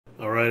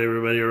All right,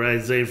 everybody. All right,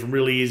 Zane from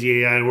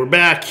ReallyEasy.AI. We're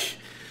back.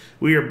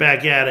 We are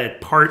back at it.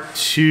 Part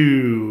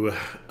 2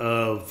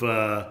 of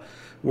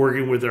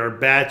working with our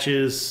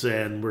batches,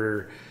 and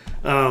we're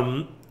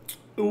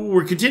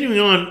continuing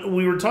on.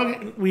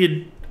 We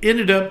had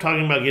ended up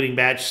talking about getting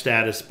batch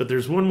status, but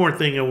there's one more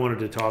thing I wanted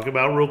to talk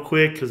about real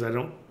quick because I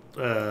don't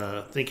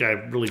think I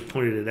really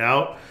pointed it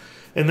out.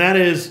 And that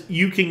is,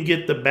 you can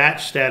get the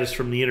batch status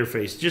from the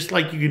interface, just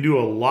like you can do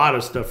a lot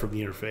of stuff from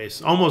the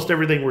interface. Almost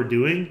everything we're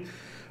doing,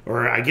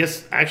 or I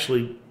guess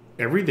actually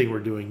everything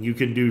we're doing, you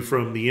can do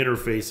from the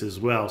interface as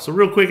well. So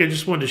real quick, I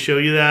just wanted to show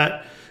you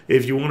that.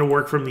 If you want to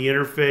work from the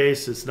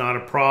interface, it's not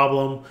a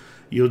problem.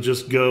 You'll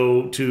just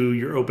go to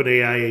your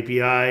OpenAI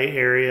API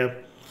area.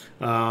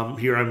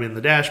 Here I'm in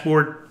the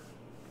dashboard.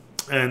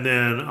 And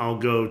then I'll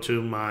go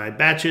to my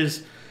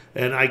batches,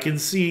 and I can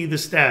see the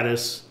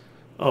status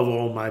of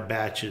all my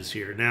batches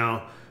here.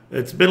 Now,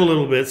 it's been a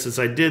little bit since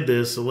I did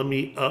this, so let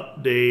me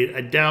update.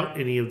 I doubt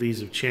any of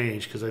these have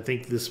changed because I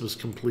think this was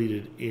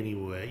completed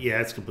anyway. Yeah,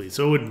 it's complete,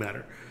 so it wouldn't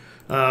matter.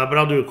 But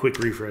I'll do a quick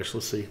refresh.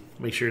 Let's see.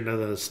 Make sure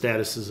none of the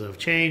statuses have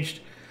changed.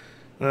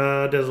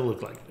 Doesn't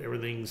look like it.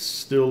 Everything's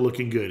still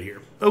looking good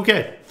here.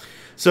 Okay,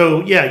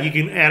 so yeah, you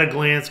can at a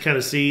glance kind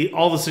of see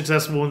all the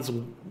successful ones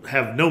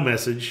have no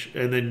message,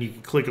 and then you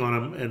can click on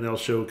them and they'll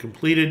show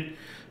completed,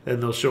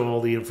 and they'll show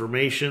all the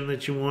information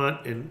that you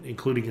want, and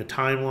including a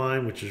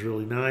timeline, which is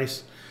really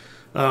nice.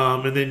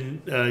 And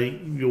then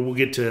we'll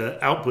get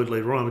to output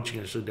later on, but you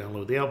can actually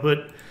download the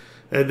output.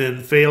 And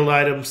then failed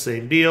items,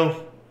 same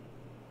deal.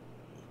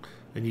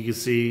 And you can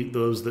see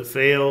those that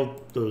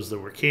failed, those that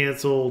were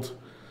canceled,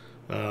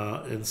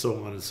 and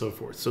so on and so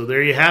forth. So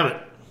there you have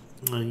it.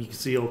 You can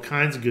see all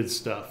kinds of good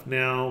stuff.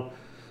 Now,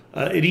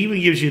 it even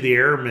gives you the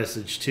error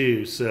message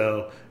too,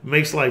 so it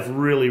makes life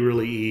really,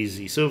 really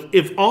easy. So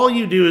if all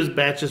you do is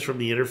batches from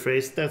the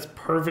interface, that's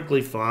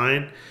perfectly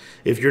fine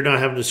if you're not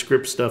having to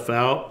script stuff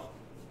out.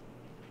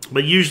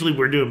 But usually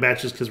we're doing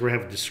batches because we're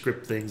having to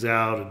script things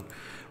out and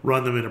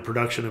run them in a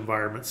production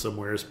environment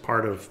somewhere as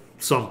part of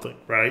something,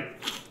 right?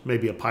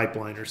 Maybe a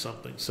pipeline or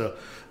something. So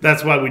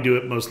that's why we do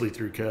it mostly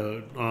through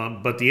code.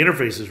 But the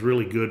interface is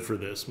really good for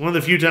this. One of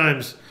the few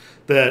times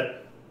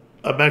that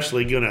I'm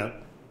actually going to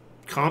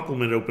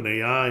compliment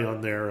OpenAI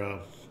on their,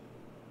 on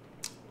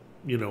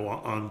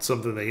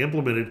something they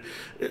implemented.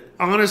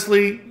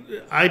 Honestly,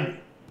 I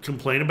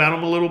complain about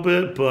them a little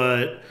bit,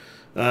 but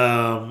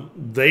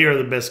they are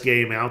the best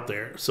game out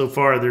there. So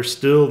far, they're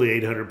still the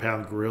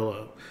 800-pound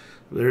gorilla.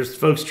 There's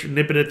folks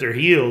nipping at their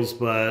heels,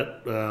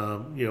 but,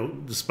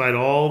 despite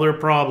all their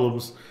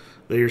problems,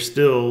 they are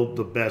still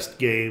the best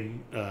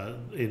game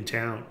in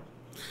town.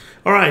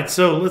 All right,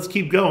 so let's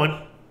keep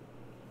going.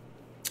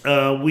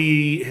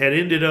 We had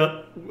ended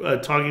up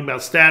talking about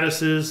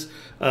statuses.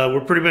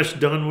 We're pretty much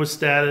done with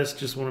status.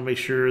 Just want to make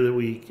sure that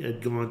we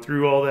had gone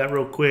through all that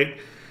real quick.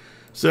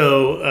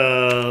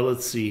 So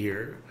let's see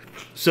here.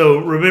 So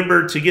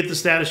remember, to get the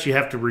status, you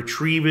have to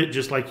retrieve it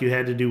just like you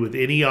had to do with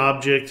any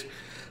object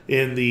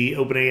in the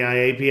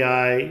OpenAI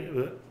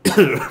API.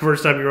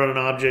 First time you run an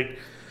object,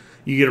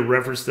 you get a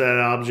reference to that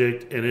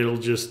object, and it'll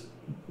just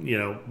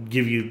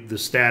give you the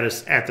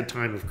status at the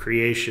time of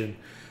creation.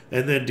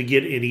 And then to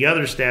get any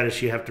other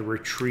status, you have to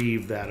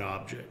retrieve that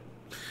object.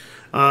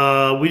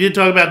 We did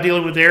talk about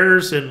dealing with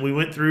errors, and we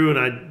went through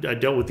and I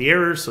dealt with the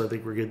errors, so I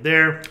think we're good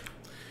there.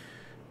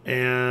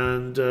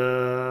 And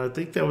I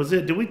think that was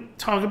it. Did we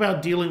talk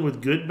about dealing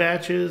with good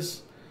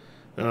batches?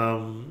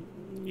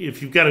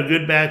 If you've got a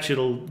good batch,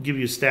 it'll give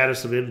you a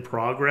status of in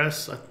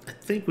progress. I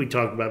think we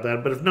talked about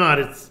that, but if not,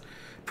 it's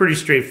pretty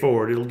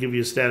straightforward. It'll give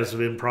you a status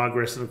of in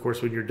progress, and of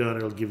course, when you're done,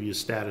 it'll give you a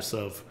status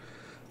of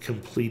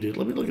completed.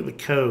 Let me look at the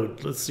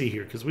code. Let's see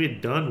here, because we had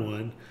done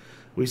one.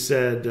 We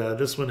said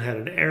this one had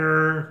an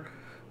error,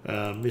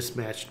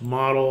 mismatched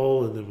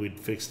model, and then we'd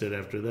fixed it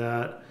after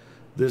that.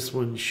 This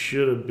one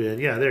should have been,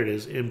 yeah, there it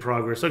is, in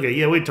progress. Okay,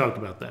 yeah, we talked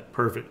about that.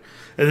 Perfect.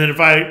 And then if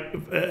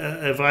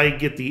I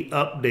get the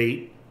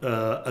update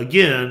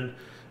again,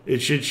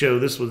 it should show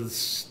this one's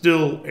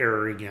still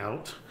erroring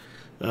out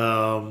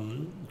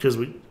because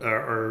we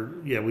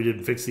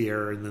didn't fix the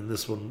error, and then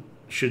this one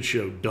should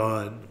show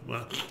done.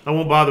 Well, I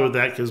won't bother with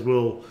that because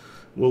we'll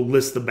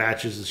list the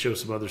batches and show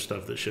some other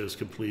stuff that shows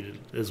completed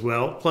as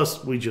well.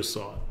 Plus, we just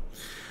saw it.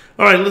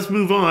 All right, let's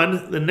move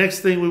on. The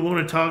next thing we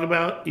want to talk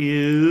about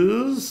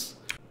is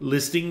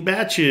listing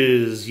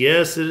batches.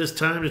 Yes, it is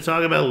time to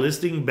talk about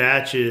listing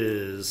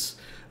batches.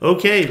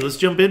 Okay, let's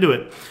jump into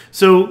it.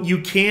 So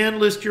you can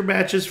list your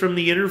batches from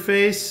the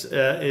interface.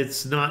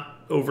 It's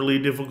not overly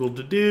difficult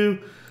to do.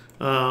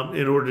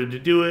 In order to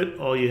do it,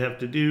 all you have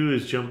to do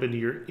is jump into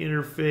your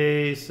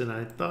interface, and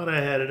I thought I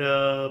had it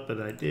up,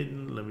 and I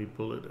didn't. Let me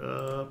pull it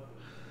up.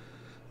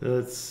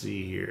 Let's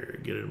see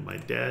here. Get it in my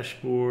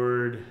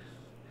dashboard.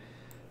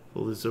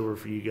 Pull this over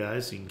for you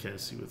guys so you can kind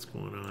of see what's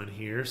going on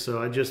here.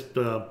 So I just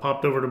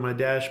popped over to my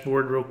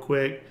dashboard real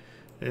quick,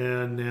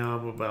 and now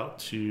I'm about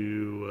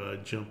to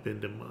jump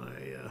into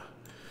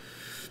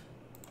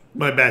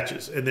my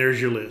batches, and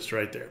there's your list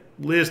right there.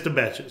 List of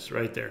batches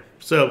right there.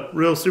 So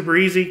real super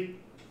easy.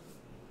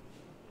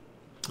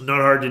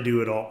 Not hard to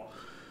do at all.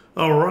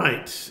 All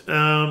right.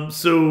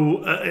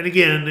 And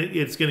again,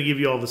 it's going to give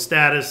you all the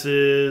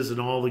statuses and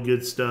all the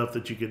good stuff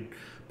that you could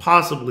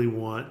possibly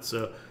want.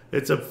 So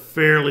it's a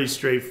fairly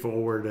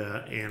straightforward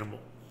animal.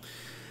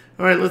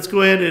 All right, let's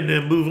go ahead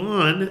and move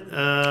on.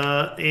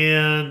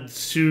 And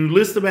to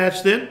list the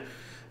batch then,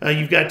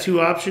 you've got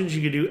two options.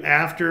 You can do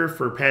after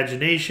for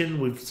pagination.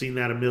 We've seen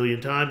that a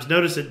million times.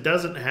 Notice it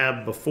doesn't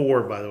have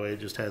before, by the way. It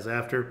just has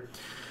after.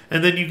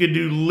 And then you can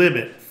do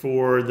limit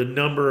for the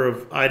number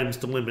of items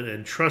to limit.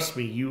 And trust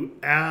me, you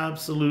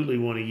absolutely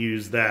want to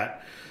use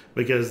that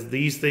because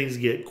these things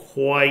get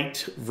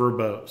quite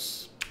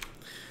verbose.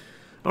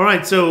 All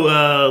right, so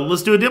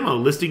let's do a demo.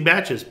 Listing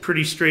batches,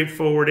 pretty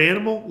straightforward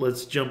animal.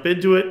 Let's jump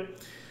into it.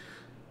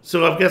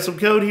 So I've got some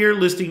code here,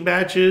 listing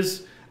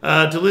batches.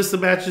 To list the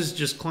batches,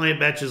 just client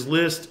batches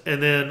list, and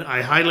then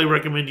I highly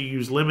recommend you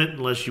use limit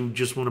unless you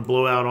just want to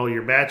blow out all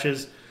your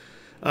batches.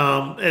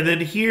 And then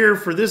here,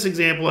 for this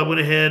example, I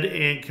went ahead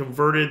and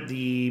converted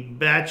the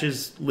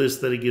batches list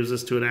that it gives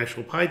us to an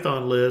actual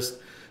Python list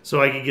so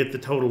I can get the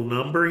total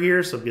number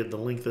here, so I'm getting the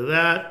length of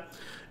that.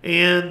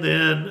 And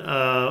then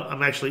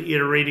I'm actually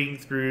iterating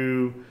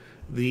through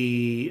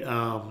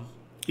that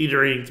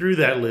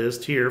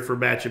list here for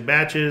batch of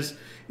batches,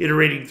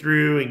 iterating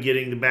through and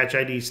getting the batch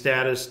ID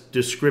status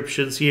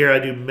descriptions here. I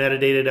do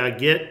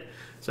metadata.get,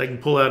 so I can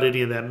pull out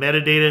any of that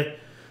metadata.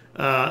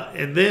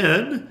 And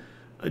then,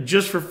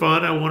 just for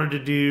fun, I wanted to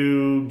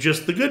do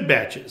just the good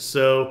batches.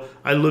 So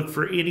I look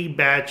for any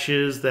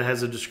batches that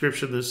has a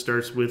description that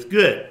starts with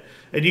good.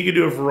 And you can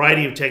do a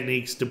variety of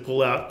techniques to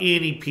pull out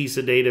any piece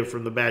of data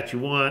from the batch you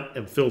want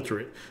and filter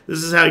it.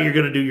 This is how you're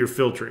going to do your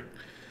filtering.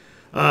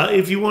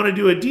 If you want to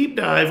do a deep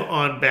dive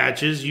on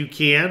batches, you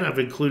can. I've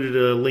included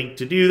a link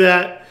to do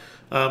that.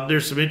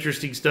 There's some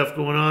interesting stuff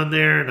going on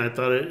there, and I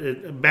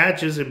thought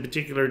batches in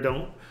particular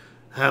don't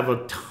have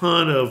a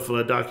ton of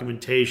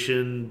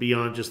documentation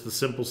beyond just the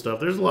simple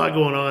stuff. There's a lot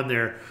going on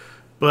there,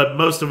 but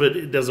most of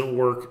it doesn't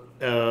work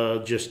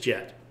just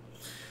yet.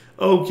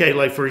 Okay,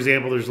 like for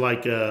example, there's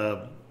like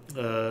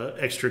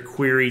extra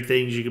query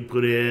things you can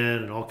put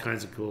in and all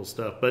kinds of cool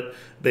stuff, but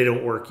they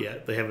don't work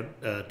yet. They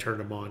haven't turned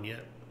them on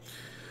yet.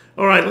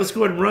 All right, let's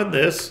go ahead and run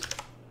this.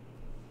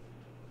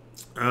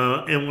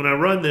 And when I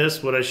run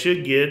this, what I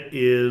should get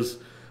is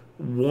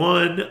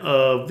one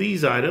of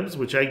these items,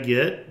 which I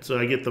get. So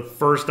I get the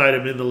first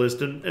item in the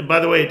list. And by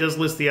the way, it does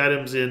list the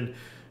items in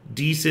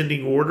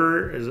descending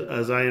order,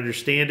 as I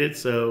understand it.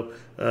 So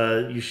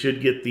you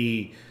should get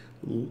the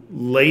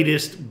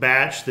latest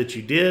batch that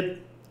you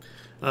did.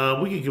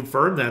 We can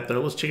confirm that,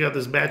 though. Let's check out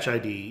this batch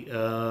ID.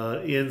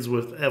 Ends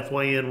with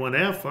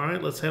FYN1F. All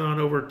right, let's head on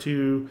over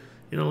to,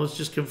 let's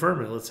just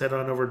confirm it. Let's head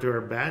on over to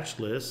our batch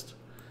list.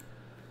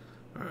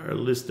 Our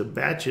list of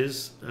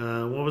batches.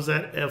 What was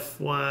that?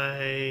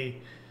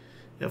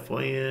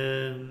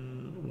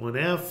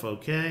 FYN1F.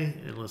 Okay,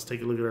 and let's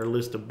take a look at our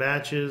list of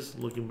batches.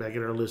 Looking back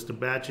at our list of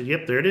batches.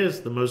 Yep, there it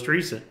is, the most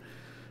recent.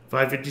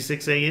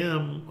 5:56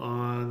 a.m.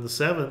 on the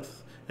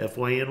 7th.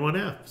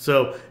 FYN1F.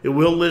 So it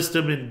will list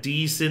them in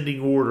descending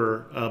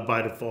order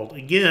by default.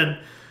 Again,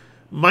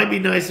 might be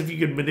nice if you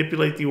could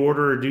manipulate the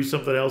order or do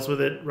something else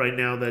with it. Right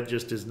now, that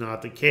just is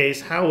not the case.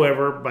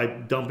 However, by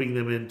dumping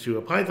them into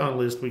a Python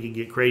list, we can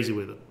get crazy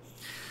with them.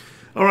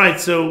 All right,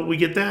 so we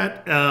get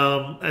that.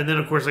 And then,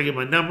 of course, I get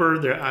my number.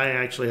 There, I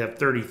actually have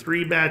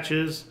 33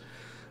 batches.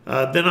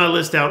 Then I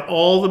list out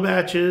all the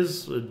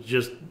batches,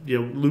 just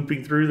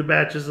looping through the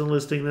batches and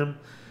listing them.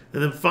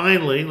 And then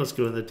finally, let's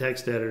go in the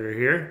text editor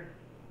here.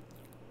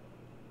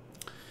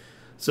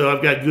 So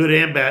I've got good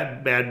and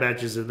bad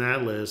batches in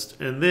that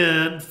list. And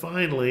then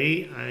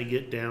finally, I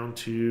get down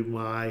to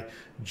my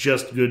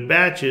just good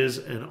batches,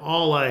 and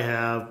all I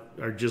have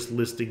are just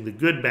listing the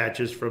good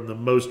batches from the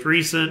most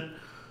recent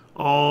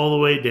all the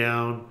way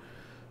down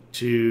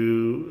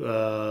to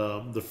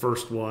the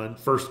first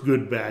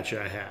good batch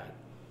I had.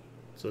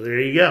 So there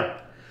you go.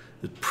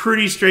 It's a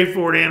pretty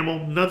straightforward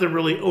animal, nothing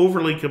really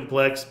overly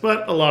complex,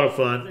 but a lot of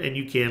fun, and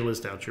you can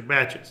list out your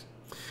batches.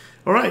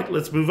 All right,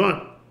 let's move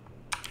on.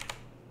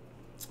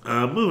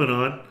 Moving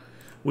on,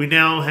 we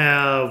now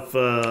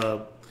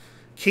have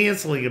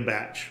canceling a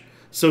batch.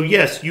 So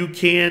yes, you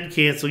can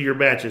cancel your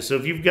batches. So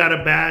if you've got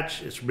a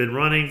batch, it's been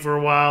running for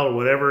a while or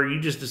whatever,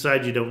 you just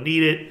decide you don't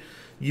need it,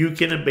 you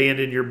can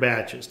abandon your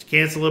batches. To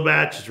cancel a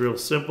batch, it's real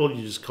simple.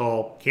 You just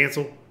call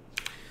cancel.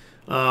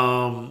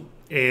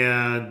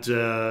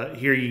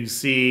 Here you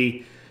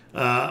see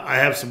I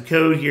have some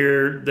code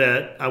here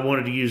that I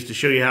wanted to use to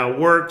show you how it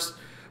works,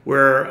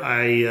 where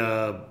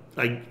I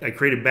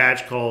create a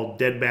batch called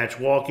dead batch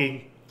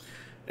walking,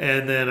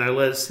 and then I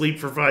let it sleep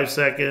for 5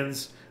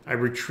 seconds. I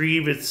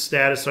retrieve its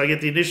status. So I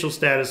get the initial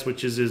status,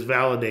 which is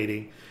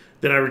validating.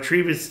 Then I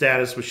retrieve its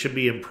status, which should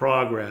be in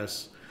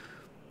progress.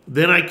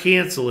 Then I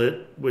cancel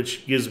it,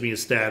 which gives me a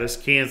status,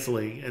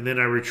 canceling. And then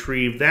I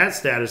retrieve that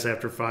status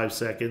after 5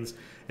 seconds.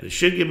 And it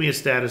should give me a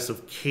status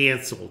of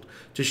canceled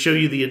to show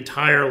you the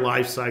entire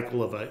life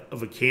cycle of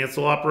a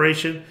cancel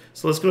operation.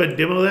 So let's go ahead and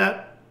demo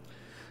that.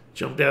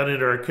 Jump down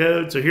into our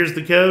code. So here's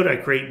the code. I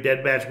create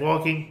dead batch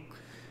walking.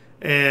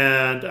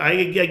 And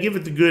I give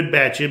it the good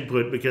batch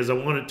input because I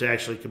want it to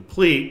actually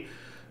complete.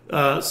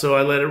 So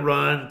I let it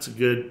run. It's a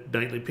good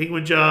nightly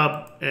penguin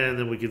job. And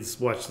then we can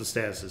watch the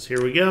statuses.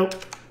 Here we go.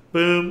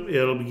 Boom.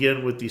 It'll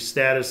begin with the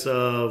status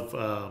of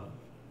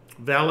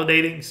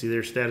validating. See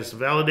their status of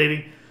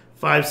validating.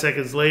 5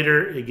 seconds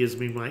later, it gives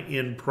me my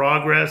in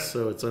progress.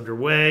 So it's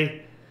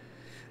underway.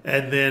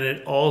 And then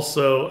it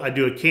also, I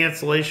do a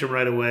cancellation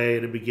right away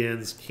and it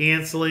begins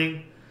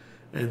canceling.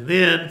 And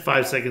then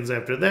 5 seconds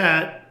after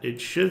that, it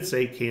should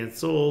say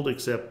canceled,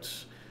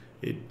 except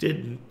it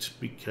didn't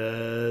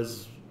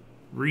because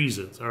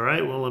reasons. All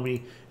right, well, let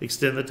me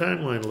extend the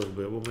timeline a little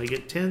bit. We'll make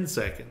it 10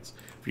 seconds.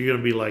 If you're going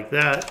to be like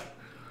that,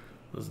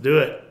 let's do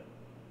it.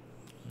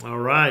 All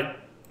right,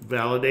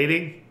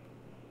 validating.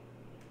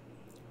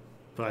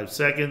 5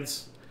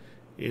 seconds,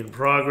 in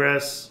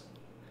progress,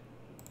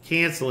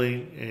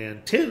 canceling,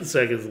 and 10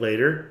 seconds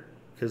later,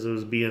 because it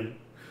was being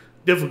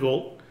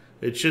difficult,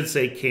 it should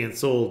say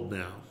canceled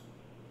now.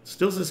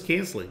 Still says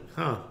canceling.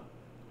 Huh.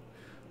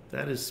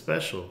 That is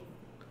special.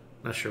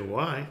 Not sure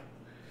why.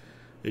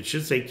 It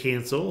should say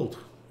canceled.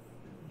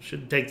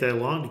 Shouldn't take that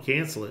long to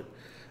cancel it.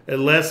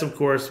 Unless, of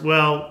course,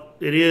 well,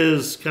 it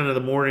is kind of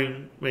the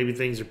morning. Maybe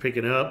things are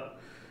picking up.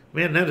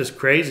 Man, that is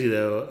crazy,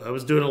 though. I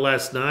was doing it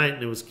last night,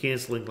 and it was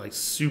canceling like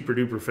super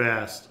duper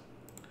fast.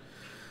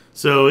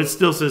 So it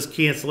still says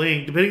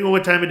canceling. Depending on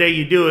what time of day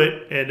you do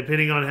it, and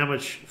depending on how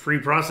much free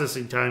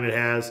processing time it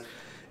has,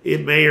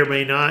 it may or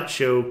may not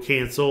show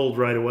canceled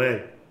right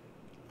away.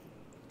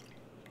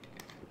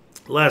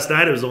 Last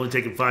night, it was only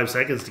taking 5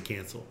 seconds to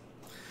cancel.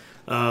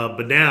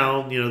 But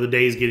now, you know, the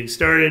day is getting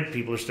started.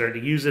 People are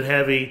starting to use it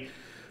heavy.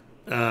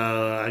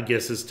 I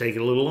guess it's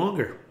taking a little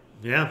longer.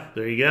 Yeah,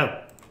 there you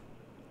go.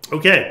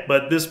 Okay,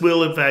 but this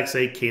will, in fact,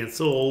 say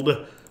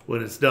canceled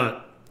when it's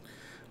done.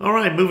 All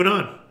right, moving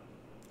on.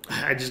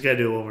 I just got to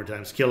do it one more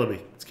time. It's killing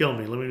me. It's killing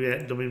me. Let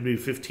me do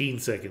 15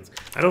 seconds.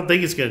 I don't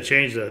think it's going to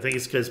change, though. I think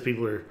it's because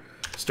people are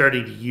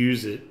starting to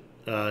use it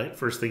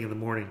first thing in the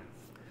morning.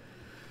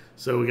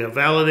 So we got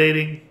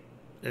validating,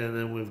 and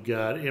then we've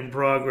got in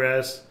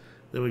progress.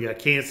 Then we got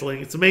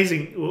canceling. It's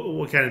amazing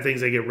what kind of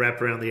things I get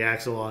wrapped around the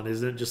axle on,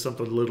 isn't it? Just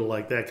something little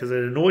like that, because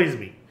it annoys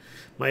me.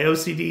 My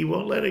OCD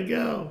won't let it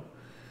go.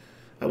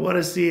 I want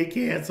to see it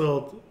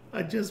canceled.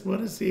 I just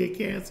want to see it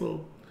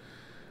canceled.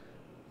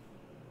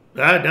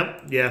 No,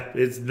 yeah,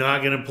 it's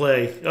not going to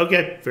play.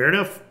 Okay, fair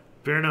enough.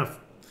 Fair enough.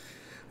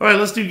 All right,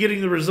 let's do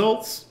getting the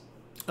results.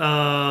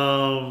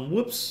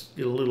 Whoops,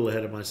 get a little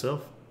ahead of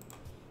myself.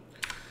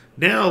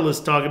 Now let's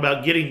talk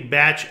about getting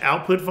batch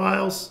output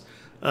files.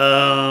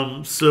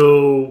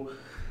 So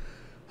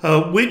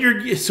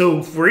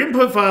for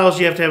input files,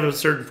 you have to have a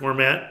certain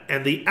format,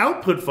 and the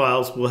output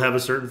files will have a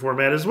certain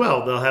format as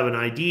well. They'll have an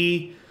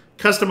ID,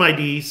 custom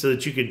ID, so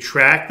that you can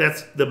track.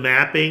 That's the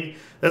mapping.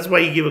 That's why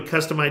you give a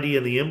custom ID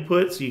in the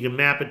input, so you can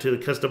map it to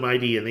the custom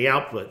ID in the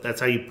output.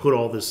 That's how you put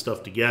all this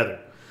stuff together.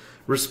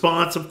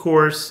 Response, of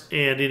course,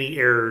 and any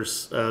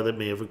errors that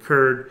may have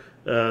occurred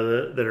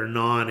that are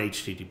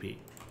non-HTTP.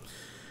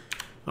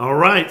 All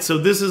right, so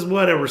this is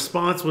what a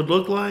response would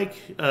look like.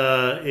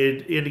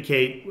 It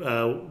indicate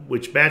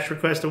which batch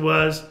request it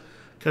was,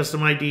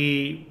 custom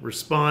ID,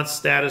 response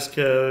status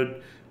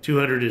code,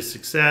 200 is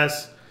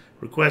success,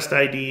 request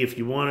ID if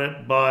you want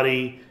it,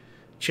 body,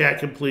 chat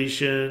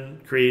completion,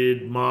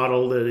 created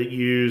model that it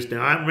used.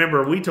 Now, I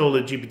remember we told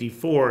it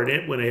GPT-4, and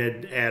it went ahead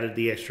and added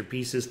the extra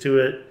pieces to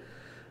it.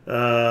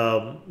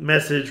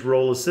 Message,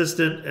 role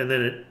assistant, and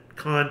then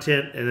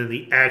content, and then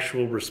the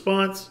actual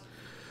response.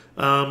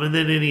 And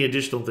then any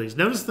additional things.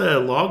 Notice the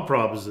log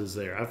probs is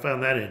there. I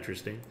found that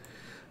interesting.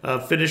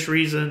 Finish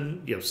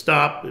reason,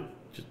 stop. It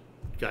just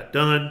got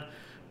done.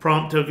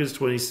 Prompt tokens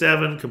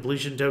 27.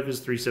 Completion tokens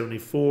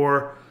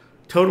 374.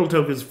 Total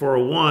tokens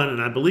 401.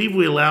 And I believe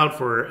we allowed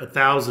for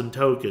 1,000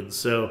 tokens.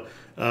 So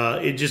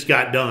it just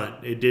got done.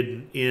 It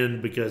didn't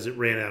end because it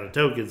ran out of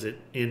tokens. It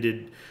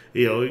ended,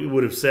 it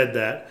would have said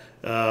that.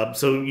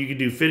 So you can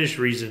do finish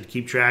reason to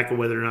keep track of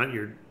whether or not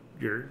you're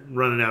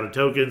running out of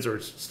tokens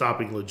or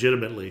stopping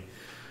legitimately.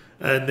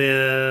 And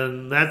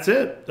then that's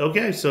it.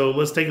 Okay, so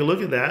let's take a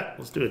look at that.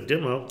 Let's do a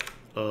demo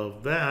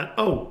of that.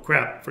 Oh,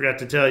 crap, forgot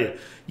to tell you.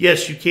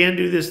 Yes, you can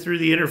do this through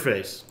the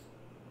interface.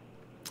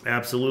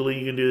 Absolutely,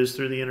 you can do this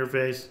through the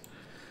interface.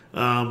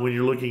 When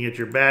you're looking at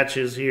your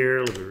batches here,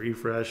 let me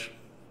refresh.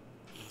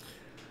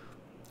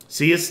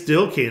 See, it's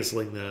still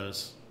canceling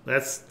those.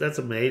 That's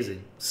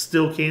amazing.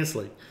 Still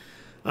canceling.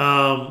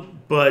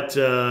 But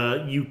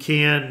you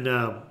can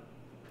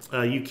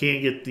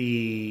get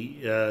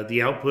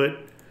the output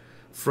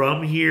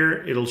from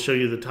here. It'll show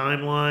you the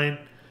timeline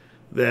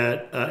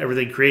that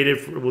everything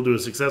created. We'll do a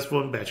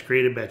successful one, batch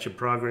created, batch in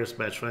progress,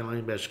 batch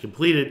finalized, batch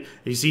completed. And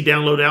you see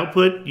download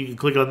output, you can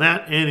click on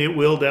that and it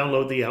will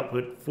download the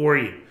output for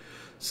you.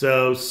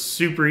 So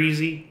super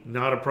easy,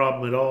 not a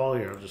problem at all.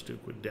 Here, I'll just do a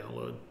quick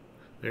download.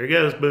 There it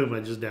goes, boom, I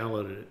just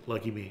downloaded it,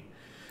 lucky me.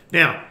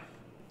 Now,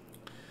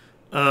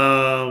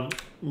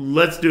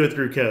 let's do it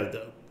through code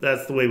though.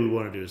 That's the way we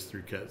want to do it, is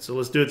through code. So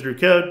let's do it through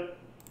code.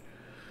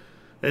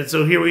 And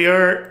so here we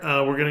are.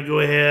 We're going to go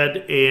ahead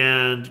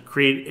and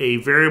create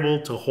a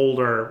variable to hold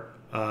our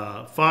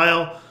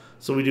file.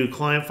 So we do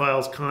client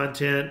files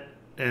content,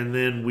 and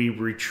then we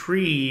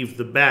retrieve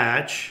the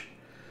batch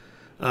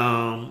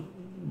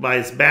by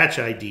its batch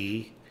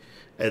ID.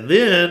 And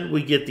then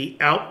we get the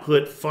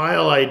output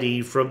file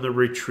ID from the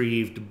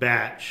retrieved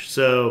batch.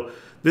 So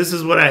this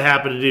is what I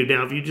happen to do.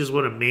 Now, if you just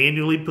want to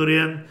manually put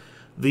in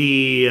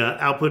the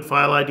output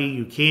file ID,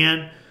 you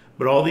can.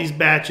 But all these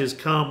batches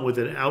come with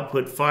an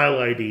output file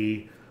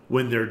ID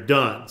when they're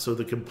done. So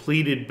the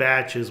completed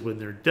batches, when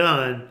they're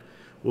done,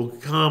 will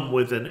come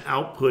with an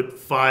output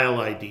file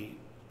ID.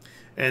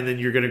 And then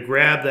you're going to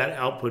grab that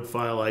output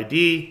file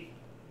ID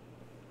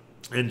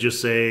and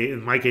just say,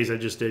 in my case, I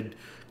just did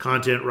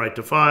content write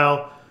to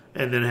file,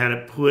 and then had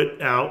it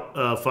put out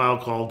a file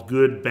called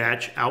good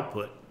batch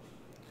output.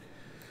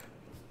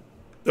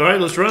 All right,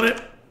 let's run it.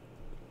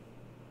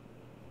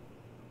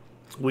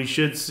 We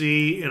should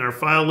see in our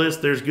file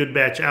list, there's good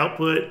batch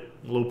output.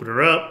 We'll open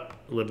her up.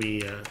 Let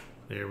me,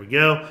 there we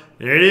go.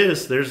 There it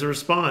is. There's the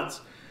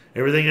response.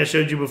 Everything I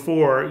showed you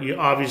before, you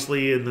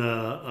obviously in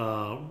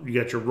the, you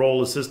got your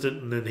role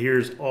assistant, and then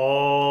here's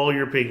all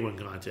your penguin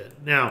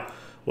content. Now,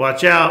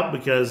 watch out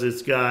because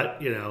it's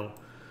got, you know,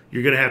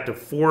 you're going to have to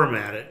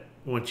format it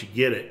once you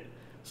get it.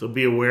 So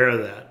be aware of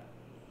that.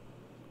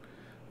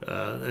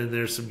 And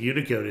there's some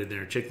Unicode in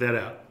there. Check that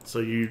out. So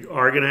you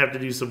are going to have to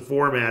do some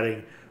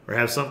formatting or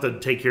have something to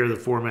take care of the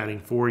formatting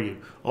for you.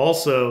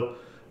 Also,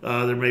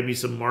 there may be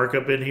some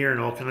markup in here and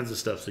all kinds of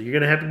stuff. So you're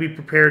going to have to be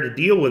prepared to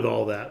deal with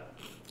all that.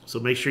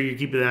 So make sure you're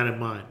keeping that in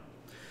mind.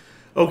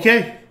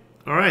 Okay.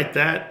 All right.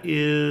 That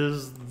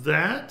is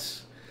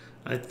that.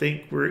 I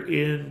think we're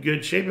in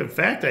good shape. In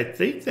fact, I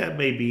think that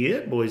may be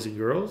it, boys and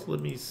girls. Let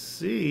me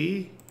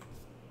see.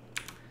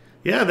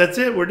 Yeah, that's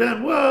it. We're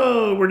done.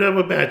 Whoa, we're done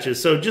with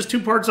batches. So just 2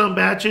 parts on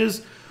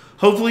batches.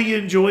 Hopefully you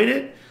enjoyed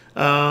it.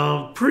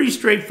 Pretty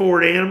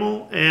straightforward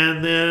animal.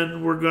 And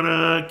then we're going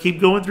to keep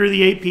going through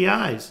the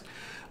APIs.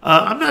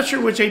 I'm not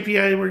sure which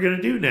API we're going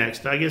to do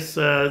next. I guess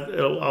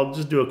I'll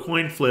just do a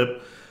coin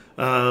flip.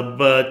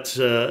 But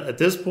at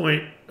this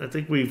point, I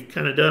think we've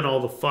kind of done all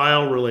the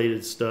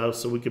file-related stuff,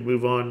 so we could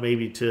move on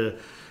maybe to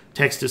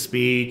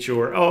text-to-speech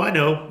or, oh, I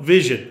know,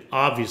 Vision.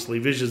 Obviously,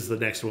 Vision's the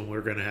next one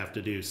we're going to have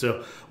to do.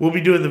 So we'll be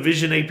doing the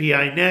Vision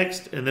API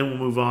next, and then we'll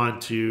move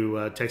on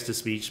to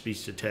text-to-speech,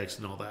 speech-to-text,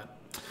 and all that.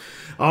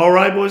 All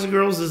right, boys and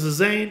girls, this is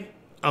Zane.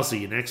 I'll see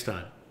you next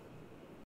time.